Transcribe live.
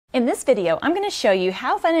In this video, I'm going to show you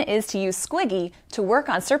how fun it is to use Squiggy to work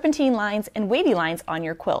on serpentine lines and wavy lines on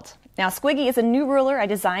your quilt. Now, Squiggy is a new ruler I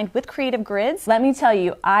designed with creative grids. Let me tell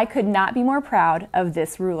you, I could not be more proud of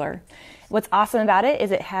this ruler. What's awesome about it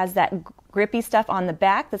is it has that grippy stuff on the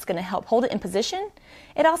back that's going to help hold it in position.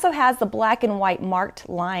 It also has the black and white marked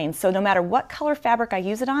lines, so no matter what color fabric I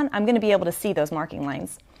use it on, I'm going to be able to see those marking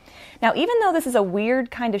lines. Now, even though this is a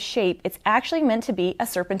weird kind of shape, it's actually meant to be a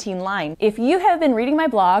serpentine line. If you have been reading my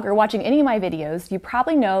blog or watching any of my videos, you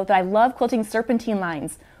probably know that I love quilting serpentine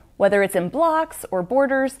lines, whether it's in blocks or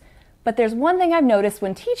borders, but there's one thing I've noticed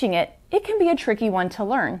when teaching it, it can be a tricky one to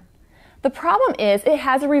learn. The problem is it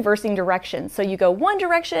has a reversing direction, so you go one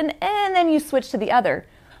direction and then you switch to the other,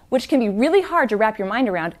 which can be really hard to wrap your mind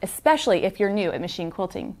around, especially if you're new at machine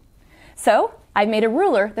quilting. So I've made a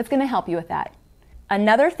ruler that's going to help you with that.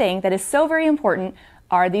 Another thing that is so very important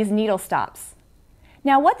are these needle stops.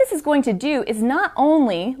 Now, what this is going to do is not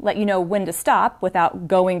only let you know when to stop without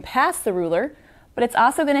going past the ruler, but it's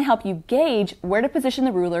also going to help you gauge where to position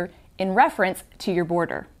the ruler in reference to your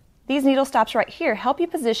border. These needle stops right here help you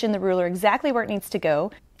position the ruler exactly where it needs to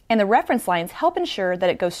go, and the reference lines help ensure that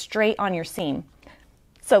it goes straight on your seam.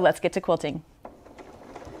 So let's get to quilting.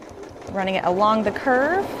 Running it along the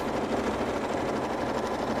curve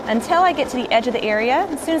until I get to the edge of the area.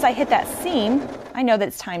 As soon as I hit that seam, I know that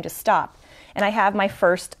it's time to stop. And I have my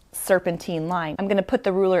first serpentine line. I'm going to put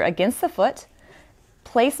the ruler against the foot,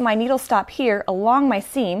 place my needle stop here along my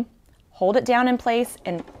seam, hold it down in place,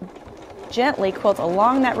 and gently quilt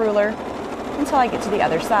along that ruler until I get to the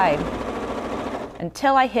other side,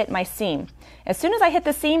 until I hit my seam. As soon as I hit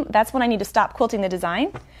the seam, that's when I need to stop quilting the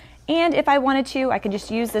design. And if I wanted to, I could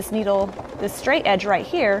just use this needle, this straight edge right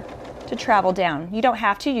here, to travel down. You don't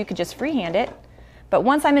have to, you could just freehand it. But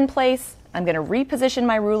once I'm in place, I'm going to reposition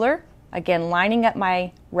my ruler, again lining up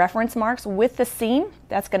my reference marks with the seam.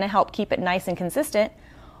 That's going to help keep it nice and consistent.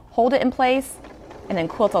 Hold it in place, and then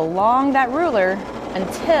quilt along that ruler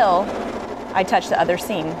until I touch the other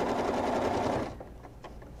seam.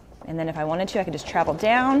 And then if I wanted to, I could just travel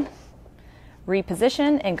down,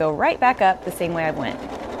 reposition, and go right back up the same way I went,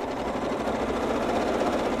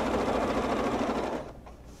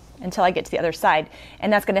 until I get to the other side.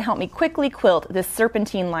 And that's going to help me quickly quilt this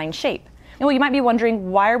serpentine line shape. Now, you might be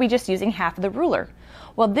wondering, why are we just using half of the ruler?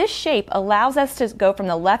 Well, this shape allows us to go from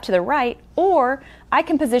the left to the right, or I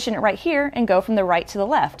can position it right here and go from the right to the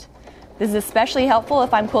left. This is especially helpful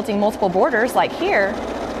if I'm quilting multiple borders like here,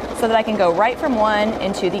 so that I can go right from one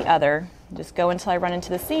into the other. Just go until I run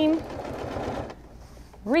into the seam,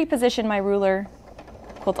 reposition my ruler,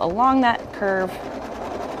 quilt along that curve.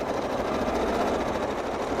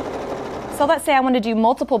 So let's say I want to do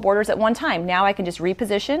multiple borders at one time. Now I can just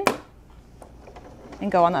reposition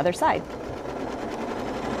and go on the other side.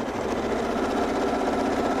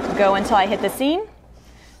 Go until I hit the seam,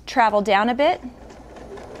 travel down a bit,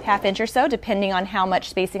 ½ inch or so, depending on how much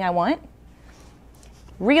spacing I want.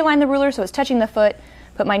 Realign the ruler so it's touching the foot,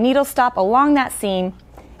 put my needle stop along that seam,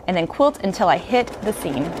 and then quilt until I hit the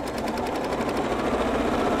seam.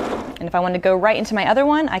 And if I want to go right into my other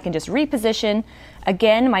one, I can just reposition.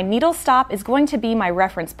 Again, my needle stop is going to be my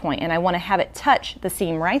reference point, and I want to have it touch the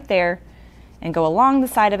seam right there and go along the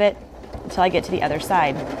side of it until I get to the other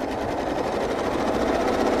side,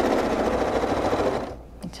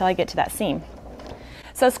 until I get to that seam.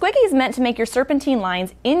 So Squiggy is meant to make your serpentine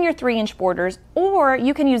lines in your 3-inch borders, or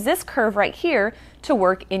you can use this curve right here to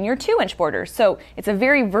work in your 2-inch borders. So it's a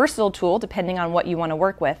very versatile tool depending on what you want to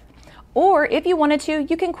work with. Or if you wanted to,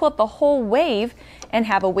 you can quilt the whole wave and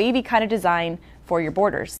have a wavy kind of design for your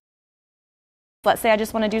borders. Let's say I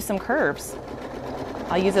just want to do some curves.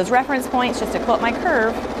 I'll use those reference points just to quilt my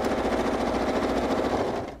curve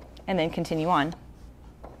and then continue on.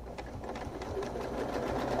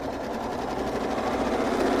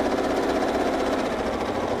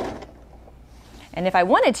 And if I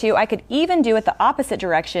wanted to, I could even do it the opposite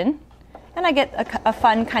direction, and I get a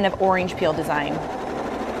fun kind of orange peel design.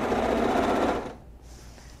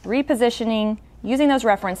 Repositioning, using those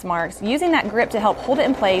reference marks, using that grip to help hold it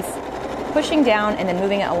in place, pushing down, and then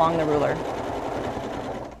moving it along the ruler.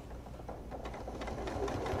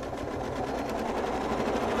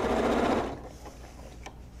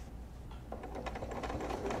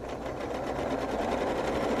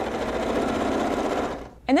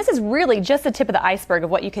 And this is really just the tip of the iceberg of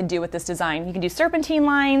what you can do with this design. You can do serpentine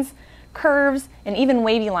lines, curves, and even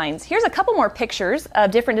wavy lines. Here's a couple more pictures of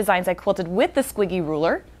different designs I quilted with the Squiggy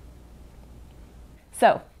ruler.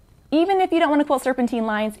 So, even if you don't want to quilt serpentine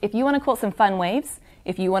lines, if you want to quilt some fun waves,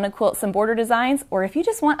 if you want to quilt some border designs, or if you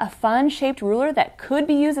just want a fun shaped ruler that could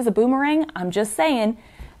be used as a boomerang, I'm just saying,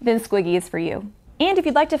 then Squiggy is for you. And if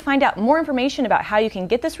you'd like to find out more information about how you can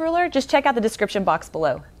get this ruler, just check out the description box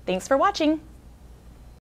below. Thanks for watching!